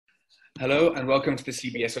Hello and welcome to the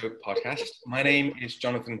CBSO podcast. My name is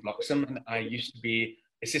Jonathan Bloxham and I used to be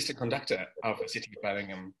assistant conductor of the City of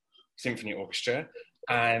Birmingham Symphony Orchestra,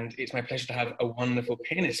 and it's my pleasure to have a wonderful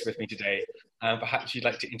pianist with me today. Perhaps you'd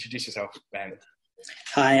like to introduce yourself, Ben.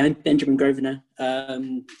 Hi, I'm Benjamin Grosvenor.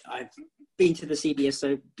 I've been to the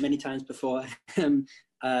CBSO many times before, and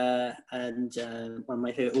one of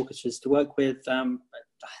my favourite orchestras to work with. I'm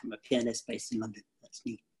a pianist based in London. That's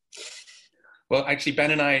me. Well, actually,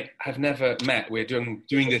 Ben and I have never met. We're doing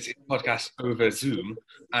this podcast over Zoom,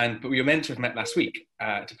 but we were meant to have met last week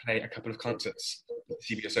to play a couple of concerts at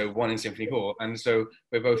the CBSO, one in Symphony Hall, and so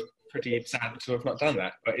we're both pretty sad to have not done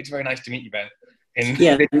that. But it's very nice to meet you, Ben. Nice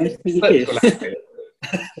to meet you too.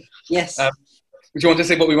 Yes. Do you want to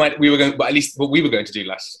say what we were going to do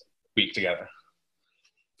last week together?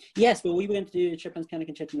 Yes, well, we were going to do Chopin's Piano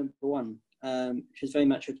Concerto No. 1, which is very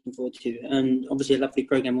much looking forward to, and obviously a lovely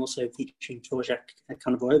program also featuring Dvořák&nbsp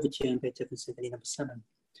Carnival Overture and Beethoven Symphony No. 7.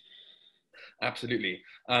 Absolutely.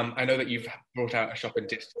 I know that you've brought out a Chopin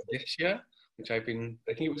disc this year, which I think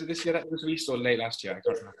it was this year that was released or late last year. I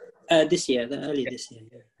can't remember. This year, early this year.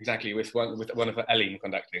 Yeah. Exactly, with one of Ellen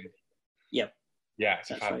conducting. Yep. Yeah,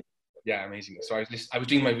 right. Yeah, amazing. So I was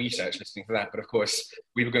doing my research listening to that, but of course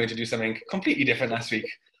we were going to do something completely different last week.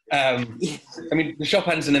 I mean, the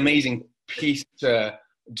Chopin's an amazing piece to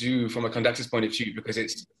do from a conductor's point of view because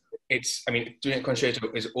doing a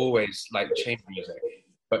concerto is always like chamber music,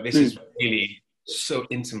 but this is really so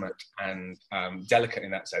intimate and delicate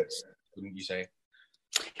in that sense, wouldn't you say?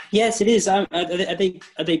 Yes, it is. Are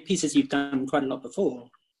they pieces you've done quite a lot before?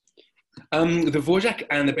 The Dvořák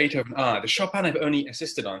and the Beethoven are. The Chopin I've only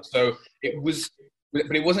assisted on, so it wasn't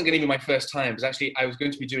going to be my first time, because actually I was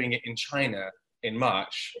going to be doing it in China in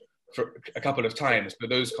March for a couple of times, but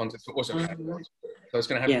those concerts were also cancelled. So I was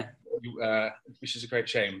going to have, which is a great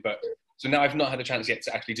shame. But so now I've not had a chance yet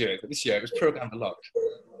to actually do it, but this year it was programmed a lot.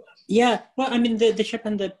 Yeah, well, I mean, the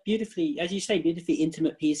Chopin, they're beautifully, as you say, beautifully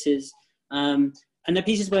intimate pieces, and they're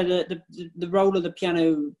pieces where the role of the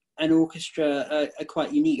piano and orchestra are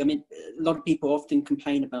quite unique. I mean, a lot of people often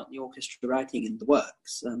complain about the orchestra writing in the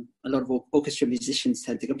works. A lot of orchestra musicians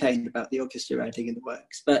tend to complain about the orchestra writing in the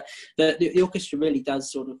works, but the orchestra really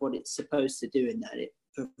does sort of what it's supposed to do in that it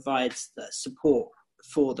provides the support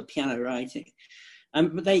for the piano writing.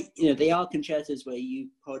 But they are concertos where you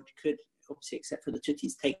could, obviously, except for the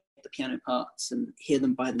tuttis, take the piano parts and hear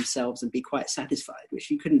them by themselves and be quite satisfied,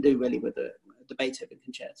 which you couldn't do really with the Beethoven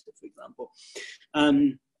concerto, for example.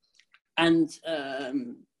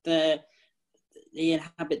 They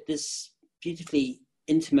inhabit this beautifully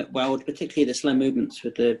intimate world, particularly the slow movements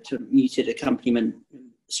with the sort of muted accompaniment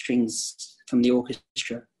strings from the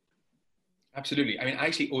orchestra. Absolutely. I mean,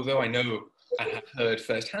 actually, although I know I have heard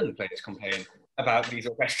firsthand players complain about these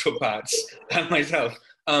orchestral parts myself,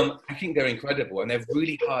 I think they're incredible and they're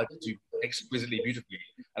really hard to do exquisitely beautifully.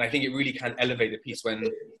 And I think it really can elevate the piece when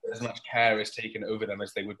as much care is taken over them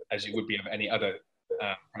as you would be of any other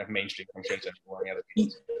kind of mainstream concerto or any other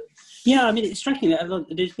piece. Yeah, I mean, it's striking that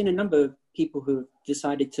there's been a number of people who have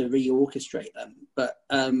decided to reorchestrate them, but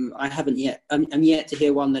I haven't yet. I'm yet to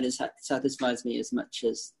hear one that satisfies me as much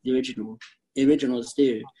as the originals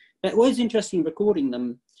do. But it was interesting recording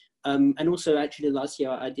them, and also actually last year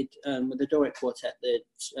I did with the Dvořák Quartet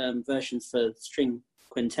the versions for string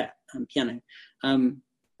quintet and piano.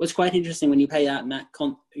 What's quite interesting when you play that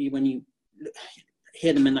when you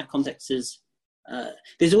hear them in that context is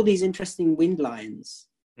there's all these interesting wind lines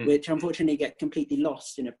which unfortunately get completely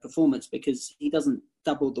lost in a performance because he doesn't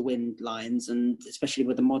double the wind lines, and especially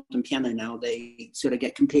with the modern piano now they sort of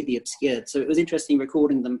get completely obscured. So it was interesting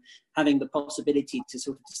recording them, having the possibility to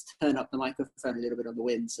sort of just turn up the microphone a little bit on the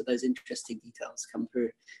wind, so those interesting details come through.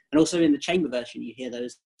 And also in the chamber version you hear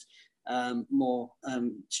those more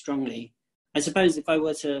strongly. I suppose if I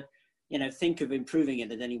were to think of improving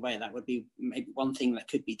it in any way, that would be maybe one thing that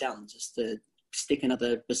could be done, just to stick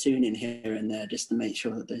another bassoon in here and there just to make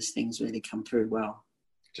sure that those things really come through well.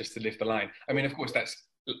 Just to lift the line. I mean, of course,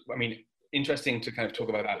 interesting to kind of talk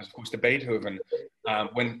about that is, of course, the Beethoven.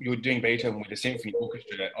 When you're doing Beethoven with a symphony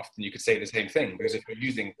orchestra, often you could say the same thing, because if you're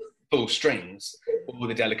using full strings, all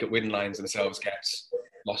the delicate wind lines themselves get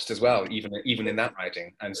lost as well, even in that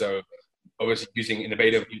writing. And so, obviously, in the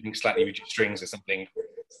Beethoven, using slightly reduced strings is something,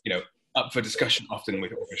 up for discussion often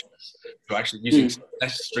with orchestras. So actually using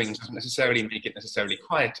less strings doesn't necessarily make it necessarily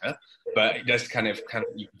quieter, but it does kind of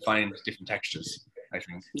you can find different textures, I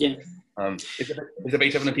think. Yeah. Is the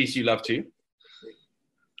Beethoven a piece you love too?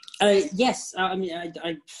 Yes. I mean,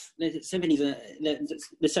 the symphonies,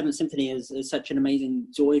 the Seventh Symphony is such an amazing,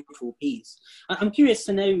 joyful piece. I'm curious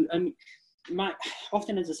to know,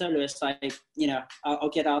 often as a soloist, I'll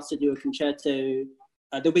get asked to do a concerto.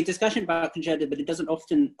 There'll be discussion about concerto, but it doesn't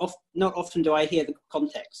not often do I hear the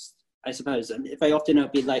context, I suppose. And very often it'll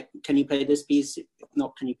be like, can you play this piece? If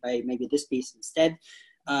not, can you play maybe this piece instead?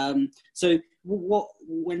 So what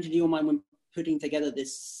went into your mind when putting together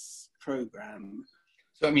this program?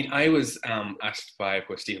 So, I mean, I was asked by, of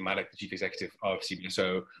course, Stephen Maddock, the chief executive of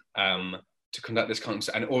CBSO, to conduct this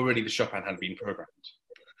concert, and already the Chopin had been programmed.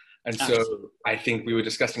 And so I think we were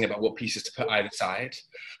discussing about what pieces to put either side.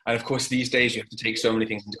 And of course, these days you have to take so many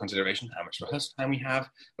things into consideration, how much rehearsal time we have,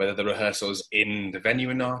 whether the rehearsal's in the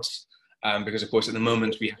venue or not. Because of course, at the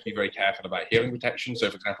moment, we have to be very careful about hearing protection.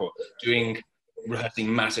 So for example,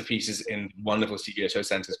 rehearsing massive pieces in wonderful CBSO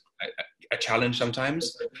centers a challenge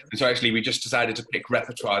sometimes. And so actually we just decided to pick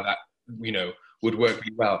repertoire that, would work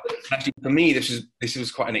really well. Actually, for me, this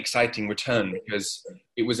was quite an exciting return, because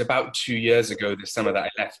it was about 2 years ago this summer that I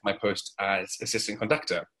left my post as assistant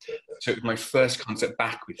conductor. So it was my first concert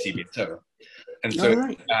back with CBSO. And so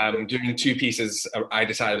doing 2 pieces, I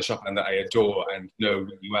decided a Chopin that I adore and know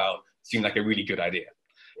really well seemed like a really good idea.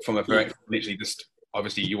 From a very, literally just,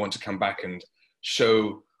 obviously you want to come back and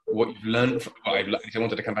show what you've learned. I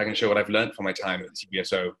wanted to come back and show what I've learned from my time at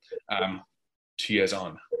CBSO 2 years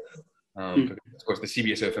on. Because of course, the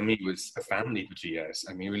CBSO for me was a family for 2 years.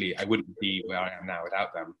 I mean, really, I wouldn't be where I am now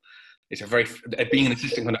without them. It's being an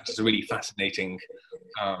assistant conductor is a really fascinating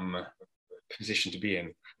position to be in. I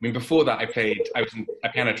mean, before that, I was in a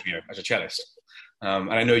piano trio as a cellist.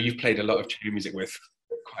 And I know you've played a lot of chamber music with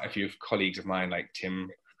quite a few colleagues of mine, like Tim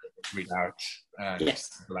Readout and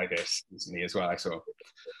people like this recently as well, I saw.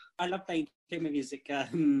 I love playing chamber music.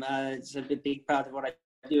 It's a big part of what I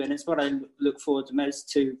do, and it's what I look forward to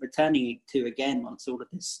most to returning to again once all of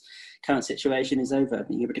this current situation is over,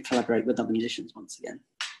 being able to collaborate with other musicians once again.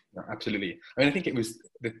 No, absolutely. I mean, I think it was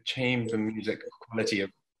the chamber music quality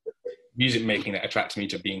of music making that attracts me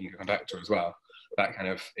to being a conductor as well. That kind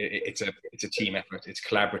of, it's a team effort, it's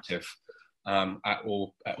collaborative at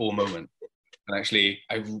all moments. And actually,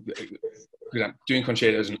 doing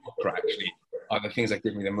concertos and opera actually are the things that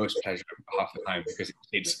give me the most pleasure half the time, because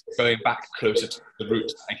it's going back closer to the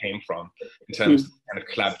roots I came from in terms of kind of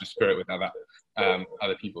collaborative spirit with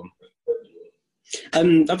other people.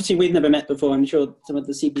 Obviously, we've never met before. I'm sure some of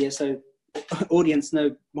the CBSO audience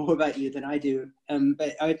know more about you than I do.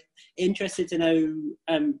 But I'm interested to know,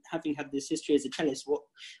 having had this history as a cellist,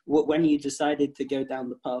 when you decided to go down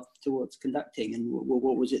the path towards conducting, and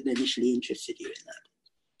what was it that initially interested you in that?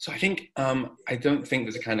 So I think, I don't think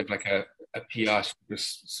there's a kind of like a PR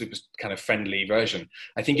super kind of friendly version.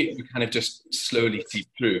 I think it would kind of just slowly seep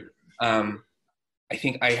through. I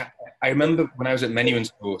think I remember when I was at Menuhin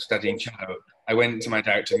School studying cello, I went to my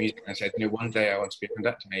director of music and I said, one day I want to be a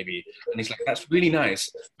conductor maybe. And he's like, that's really nice,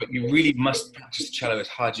 but you really must practice cello as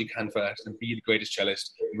hard as you can first and be the greatest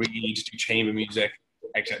cellist. You really need to do chamber music,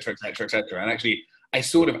 etc., etc., etc. And actually, I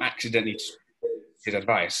sort of accidentally took his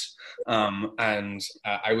advice. And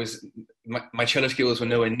my cello skills were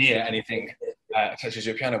nowhere near anything such as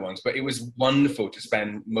your piano ones, but it was wonderful to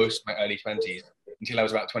spend most of my early 20s until I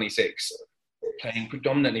was about 26 playing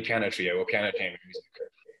predominantly piano trio or piano chamber music.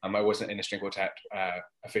 I wasn't in a string quartet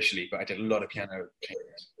officially, but I did a lot of piano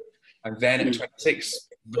chambers. And then at 26,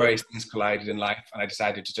 various things collided in life, and I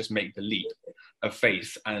decided to just make the leap of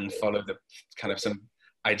faith and follow the kind of some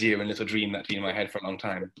idea and little dream that's been in my head for a long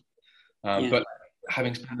time. But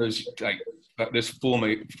having spent those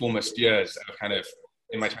foremost years of kind of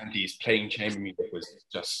in my 20s playing chamber music was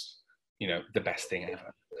just, the best thing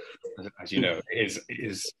ever. As you know, it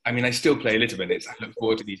is. I mean, I still play a little bit. I look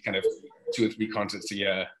forward to these kind of 2 or 3 concerts a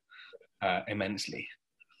year immensely.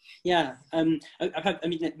 Yeah.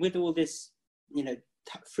 With all this,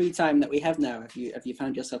 free time that we have now, have you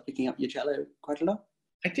found yourself picking up your cello quite a lot?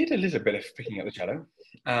 I did a little bit of picking up the cello,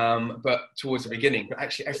 but towards the beginning. But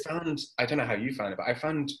actually, I don't know how you found it, but I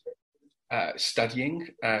found studying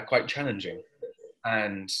quite challenging.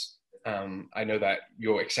 And I know that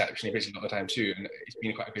you're exceptionally busy a lot of the time too, and it's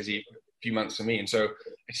been quite a busy few months for me. And so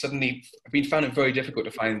I've found it very difficult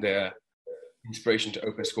to find the inspiration to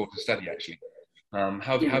open school to study, actually. How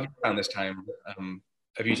have you found this time?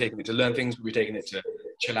 Have you taken it to learn things? Have you taken it to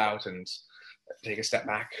chill out and take a step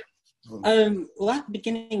back? Well, at the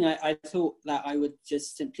beginning, I thought that I would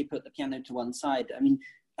just simply put the piano to one side. I mean,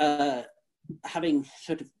 having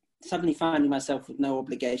sort of suddenly finding myself with no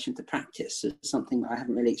obligation to practice is something that I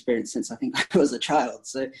haven't really experienced since I think I was a child.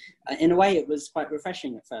 So in a way, it was quite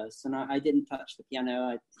refreshing at first. And I didn't touch the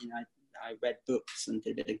piano. I read books and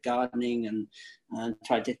did a bit of gardening and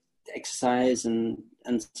tried to exercise and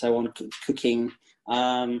so on, cooking.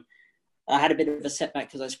 I had a bit of a setback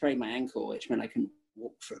because I sprained my ankle, which meant I couldn't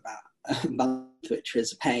walk for about a month, which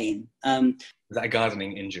was a pain. Was that a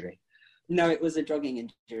gardening injury? No, it was a jogging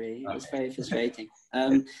injury. It was very frustrating.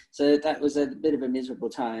 So that was a bit of a miserable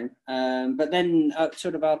time. But then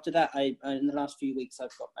sort of after that, in the last few weeks,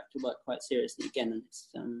 I've got back to work quite seriously again. And it's,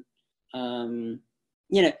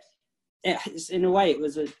 you know, it's, in a way, it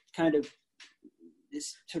was a kind of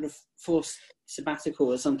this sort of forced sabbatical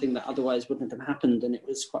or something that otherwise wouldn't have happened. And it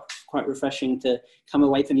was quite refreshing to come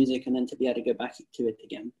away from music and then to be able to go back to it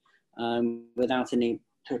again without any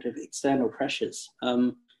sort of external pressures.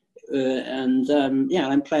 Yeah,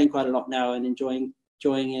 I'm playing quite a lot now and enjoying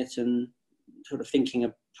it and sort of thinking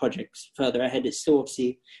of projects further ahead. It's still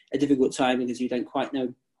obviously a difficult time because you don't quite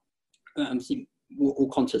know. All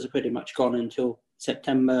concerts are pretty much gone until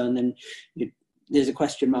September, and then there's a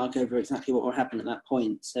question mark over exactly what will happen at that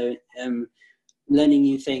point. So learning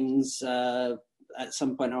new things, at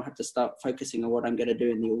some point I'll have to start focusing on what I'm going to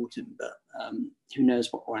do in the autumn, but who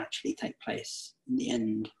knows what will actually take place in the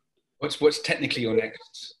end. What's technically your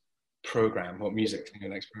next program? What music is your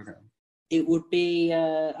next program? It would be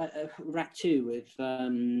Rack 2 with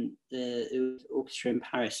the orchestra in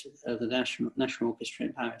Paris, the National Orchestra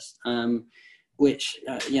in Paris, which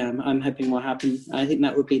I'm hoping will happen. I think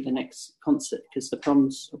that would be the next concert because the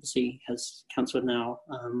Proms obviously has cancelled now,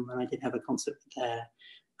 and I did have a concert there.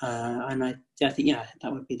 And I think,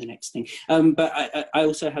 that would be the next thing. But I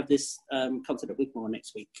also have this concert at Wigmore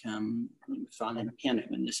next week, violin and piano,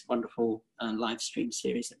 in this wonderful live stream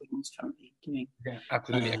series that Wigmore's currently doing. Yeah,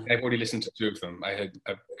 absolutely. I've already listened to 2 of them. I had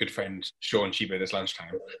a good friend, Sean Shiba, this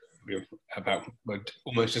lunchtime,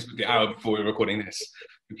 almost just the hour before we were recording this,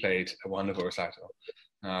 who played a wonderful recital.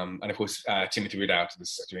 And of course, Timothy Ridout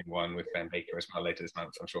is doing one with Ben Baker as well later this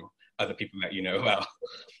month. I'm sure other people that you know well.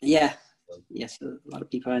 Yeah. Yes, a lot of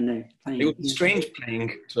people I know playing. It would be strange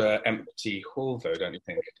playing to an empty hall, though, don't you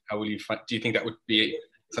think? How will you do you think that would be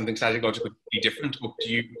something psychologically would be different, or do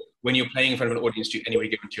you, when you're playing in front of an audience, do you anyway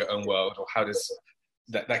get into your own world, or how does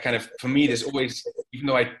that kind of? For me, there's always, even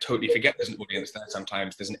though I totally forget there's an audience there,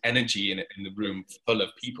 sometimes there's an energy in the room full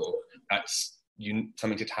of people that's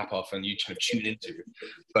something to tap off and you kind of tune into,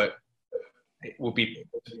 but it will be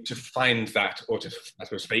to find that, or to, I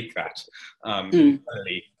suppose, fake that.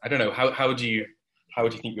 Early. I don't know. How do you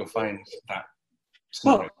think you'll find that?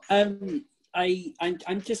 Well, I'm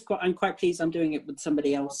quite pleased I'm doing it with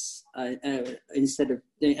somebody else instead of.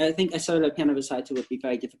 I think a solo piano recital would be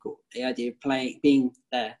very difficult. The idea of being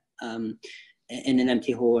there in an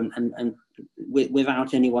empty hall and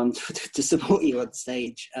without anyone to support you on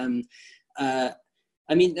stage.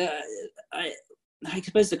 I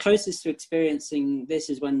suppose the closest to experiencing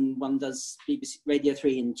this is when one does BBC Radio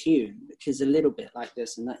 3 in tune, which is a little bit like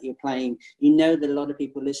this, and that you're playing, you know that a lot of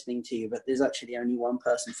people are listening to you, but there's actually only one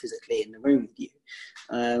person physically in the room with you,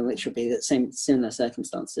 which would be the similar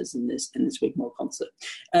circumstances in this Wigmore concert.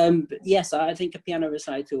 But yes, I think a piano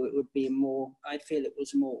recital, it would be I'd feel it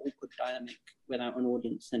was a more awkward dynamic without an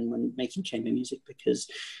audience than when making chamber music, because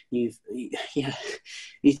you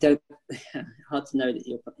don't, hard to know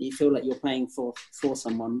that you feel like you're playing for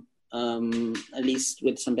someone, at least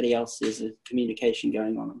with somebody else. There's a communication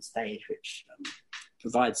going on stage, which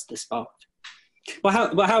provides the spark.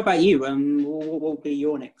 Well, how about you? What will be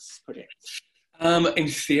your next project? In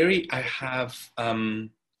theory, I have an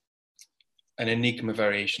Enigma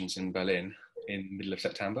Variations in Berlin in the middle of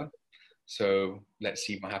September. So let's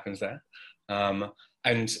see what happens there.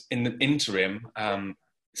 And in the interim,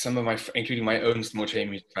 some of including my own small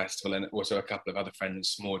chamber music festival and also a couple of other friends'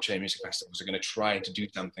 small chamber music festivals, are going to try to do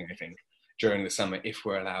something, I think, during the summer, if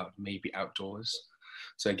we're allowed, maybe outdoors.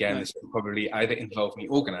 So again, This will probably either involve me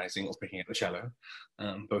organising or picking up the cello,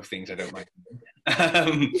 both things I don't mind.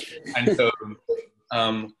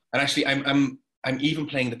 And actually, I'm even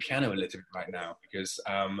playing the piano a little bit right now, because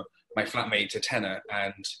my flatmate's a tenor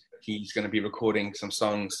and he's going to be recording some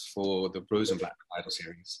songs for the Rosenblatt Idol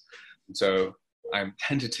series. And so I'm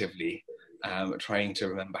tentatively trying to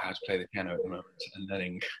remember how to play the piano at the moment, and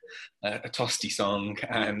learning a Tosti song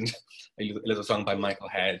and a little song by Michael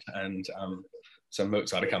Head and some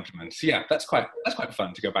Mozart accompaniments. So yeah, that's quite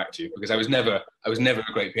fun to go back to, because I was never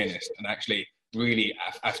a great pianist, and actually really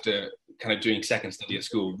after kind of doing second study at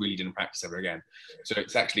school, really didn't practice ever again. So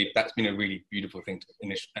that's been a really beautiful thing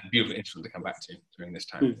and beautiful instrument to come back to during this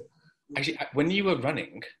time. Actually, when you were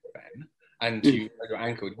running, Ben, and you hurt your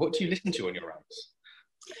ankle, what do you listen to on your runs?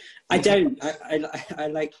 I don't. I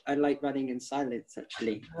like running in silence,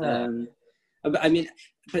 actually.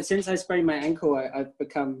 But since I sprained my ankle, I've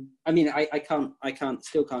become. I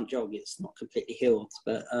still can't jog. It's not completely healed,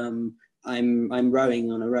 but I'm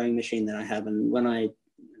rowing on a rowing machine that I have, and when I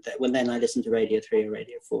when then I listen to Radio 3 or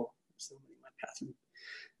Radio 4. That's normally my pattern.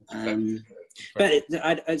 But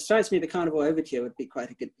it strikes me the Carnival Overture would be quite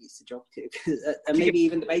a good piece to jog to, and maybe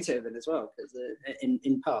even the Beethoven as well, because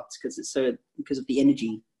in parts, because of the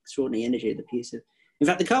energy, extraordinary energy of the piece. In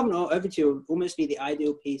fact, the Carnival Overture would almost be the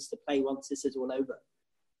ideal piece to play once this is all over.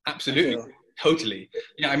 Absolutely, totally.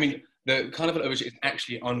 Yeah, I mean, the Carnival Overture is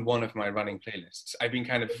actually on one of my running playlists. I've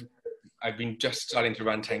been just starting to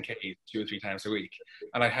run 10K 2 or 3 times a week,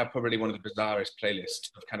 and I have probably one of the bizarrest playlists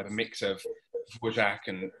of kind of a mix of Dvořák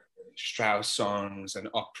and Strauss songs and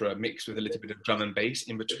opera mixed with a little bit of drum and bass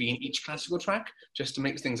in between each classical track, just to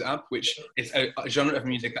mix things up, which is a genre of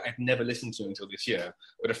music that I've never listened to until this year,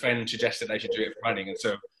 but a friend suggested I should do it for running, and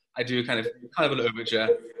so I do kind of Carnival Overture,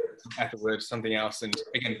 Ethelward, something else, and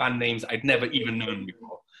again, band names I'd never even known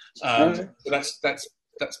before. So that's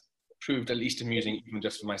proved at least amusing, even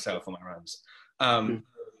just for myself on my runs.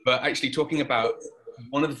 But actually, talking about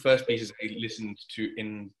one of the first pieces I listened to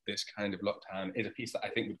in this kind of lockdown is a piece that I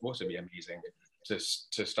think would also be amazing to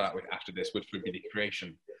start with after this, which would be The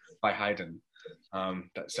Creation by Haydn.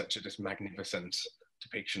 That's such a just magnificent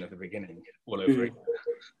depiction of the beginning all over again.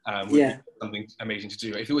 Would be something amazing to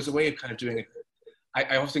do. If there was a way of kind of doing it,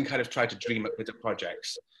 I often kind of try to dream up little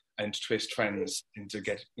projects and twist friends into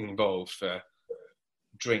getting involved for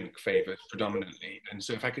drink favours predominantly, and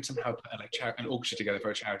so if I could somehow put an orchestra together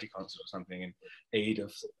for a charity concert or something in aid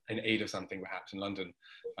of something perhaps in London,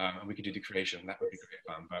 and we could do The Creation, that would be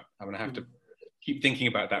great fun. But I'm going to have to keep thinking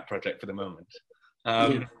about that project for the moment.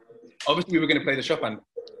 Obviously, we were going to play the Chopin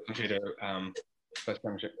concerto, first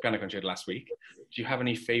piano concerto last week. Do you have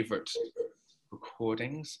any favourite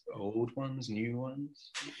recordings, old ones, new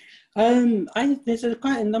ones? There's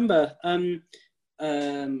quite a number.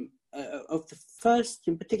 Of the first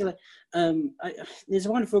in particular, there's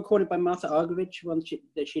a wonderful recording by Martha Argerich, one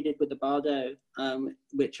that she did with the Bardo,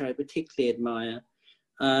 which I particularly admire.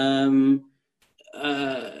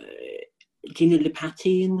 Gino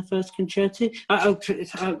Lipatti in the first concerto.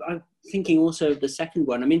 I'm thinking also of the second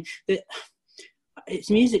one. I mean, it's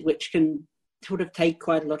music which can sort of take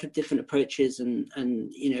quite a lot of different approaches and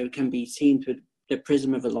can be seen through the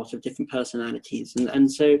prism of a lot of different personalities, and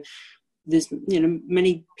so there's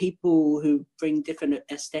many people who bring different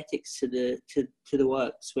aesthetics to the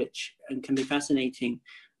works, which can be fascinating.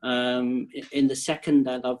 In the second,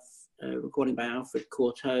 I love a recording by Alfred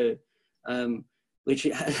Cortot, which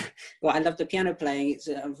I love the piano playing. It's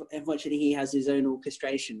unfortunately he has his own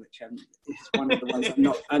orchestration, which is one of the ones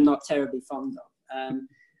I'm not terribly fond of.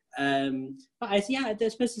 But I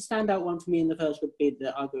suppose the standout one for me in the first would be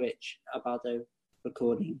the Argerich Bardo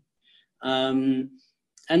recording.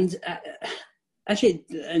 Actually,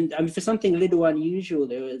 for something a little unusual,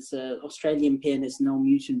 there was an Australian pianist, Noel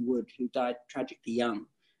Newton Wood, who died tragically young.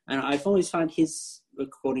 And I've always found his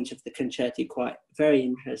recordings of the concerti very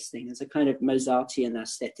interesting. There's a kind of Mozartian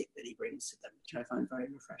aesthetic that he brings to them, which I find very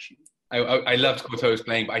refreshing. I loved Cortot's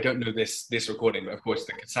playing, but I don't know this recording. But of course,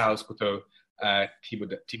 the Casals, Cortot,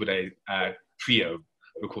 Thibaudet trio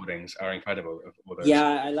recordings are incredible.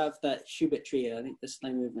 Yeah, I love that Schubert trio. I think the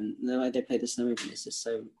slow movement, the way they play the slow movement is just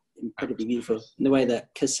so incredibly beautiful. And the way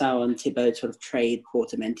that Casal and Thibaut sort of trade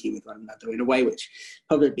portamenti with one another in a way which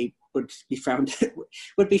probably would be frowned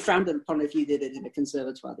upon if you did it in a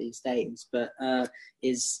conservatoire these days, but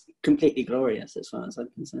is completely glorious as far as I'm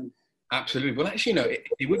concerned. Absolutely. Well, actually,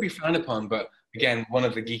 it would be frowned upon, but again, one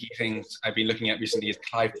of the geeky things I've been looking at recently is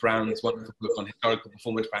Clive Brown's wonderful book on historical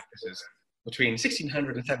performance practices between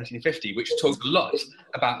 1600 and 1750, which talks a lot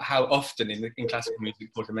about how often in classical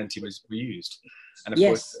music portamenti were used. And of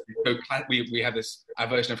course, we have our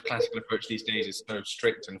version of classical approach these days is so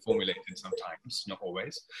strict and formulated sometimes, not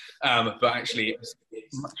always, but actually it's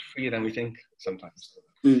much freer than we think sometimes.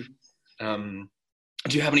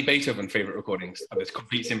 Do you have any Beethoven favourite recordings of his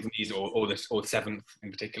complete symphonies or seventh in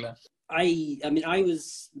particular? I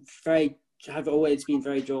have always been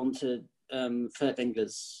very drawn to Philip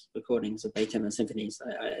Engler's recordings of Beethoven symphonies.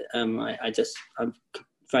 I'm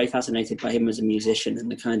very fascinated by him as a musician and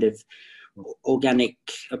the kind of organic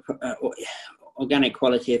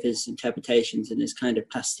quality of his interpretations and his kind of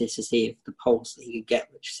plasticity of the pulse that he could get,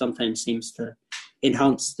 which sometimes seems to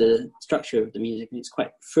enhance the structure of the music. And it's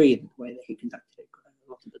quite free the way that he conducted it a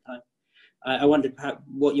lot of the time. I wondered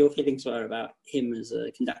what your feelings were about him as a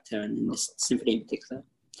conductor and in this symphony in particular.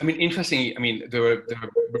 I mean, interestingly, there were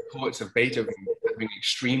reports of Beethoven having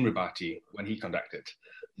extreme rubato when he conducted.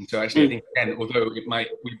 And so actually, I think, again, although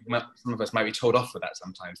some of us might be told off for that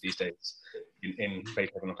sometimes these days in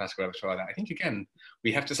Beethoven or classical repertoire, I think, again,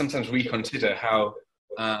 we have to sometimes reconsider how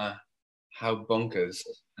bonkers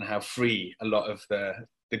and how free a lot of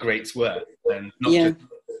the greats were. And not just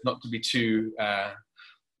not to be too,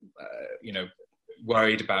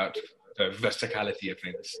 worried about the verticality of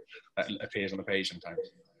things that appears on the page sometimes.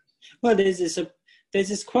 Well, there's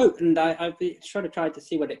this quote, and I've been trying to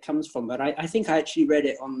see where it comes from, but I think I actually read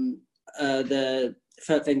it on the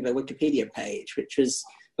Furtwängler Wikipedia page,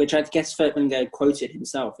 which I guess Furtwängler quoted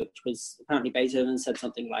himself, which was apparently Beethoven said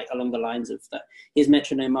something like along the lines of that his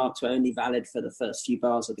metronome marks were only valid for the first few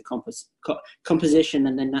bars of the composition,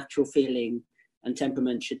 and then natural feeling and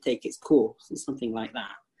temperament should take its course, or something like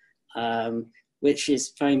that, which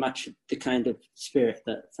is very much the kind of spirit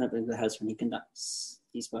that Furtwängler has when he conducts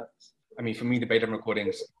these works. I mean, for me, the Beethoven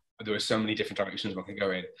recordings, there are so many different directions one can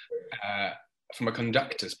go in. From a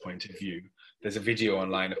conductor's point of view, there's a video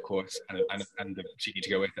online, of course, and the CD to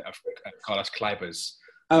go with it of Carlos Kleiber's.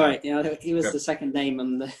 Oh, right, yeah, he was the second name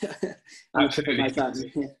on the...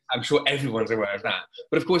 Absolutely. I'm sure everyone's aware of that.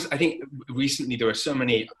 But of course, I think recently there were so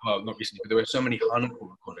many, well, not recently, but there were so many Hankel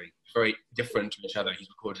recordings, very different to each other. He's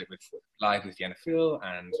recorded it live with Vienna Phil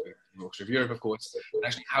and with the Orchestra of Europe, of course. And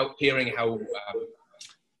actually hearing how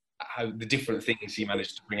the different things he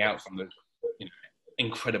managed to bring out from the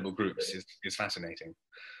incredible groups is fascinating.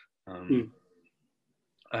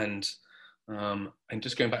 And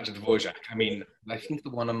just going back to Dvořák, I mean, I think the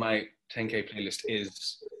one on my 10K playlist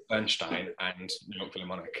is Bernstein and New York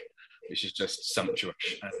Philharmonic, which is just sumptuous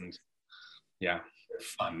and, yeah,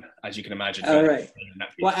 fun, as you can imagine. Oh, right.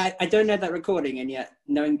 Well, I don't know that recording, and yet,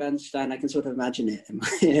 knowing Bernstein, I can sort of imagine it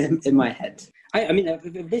in my head. I mean,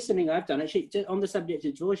 listening I've done, actually, on the subject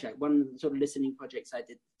of Dvořák, one of the sort of listening projects I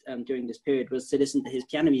did during this period was to listen to his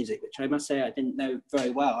piano music, which I must say I didn't know very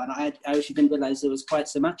well, and I actually didn't realise there was quite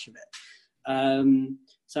so much of it.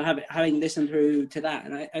 So having listened through to that,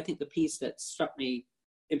 and I think the piece that struck me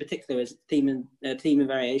in particular is theme and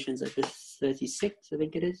variations of 36, I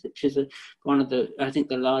think it is, which is one of the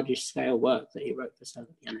largest scale work that he wrote for solo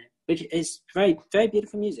piano, which is very, very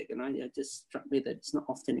beautiful music, and it just struck me that it's not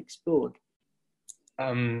often explored.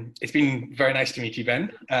 It's been very nice to meet you,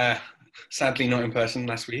 Ben. Sadly not in person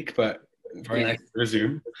last week, but very nice to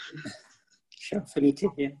resume. Sure, for me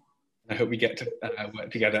too, yeah. I hope we get to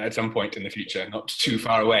work together at some point in the future, not too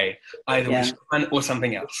far away, either with Chopin or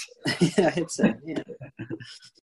something else. Yeah, I hope so, yeah.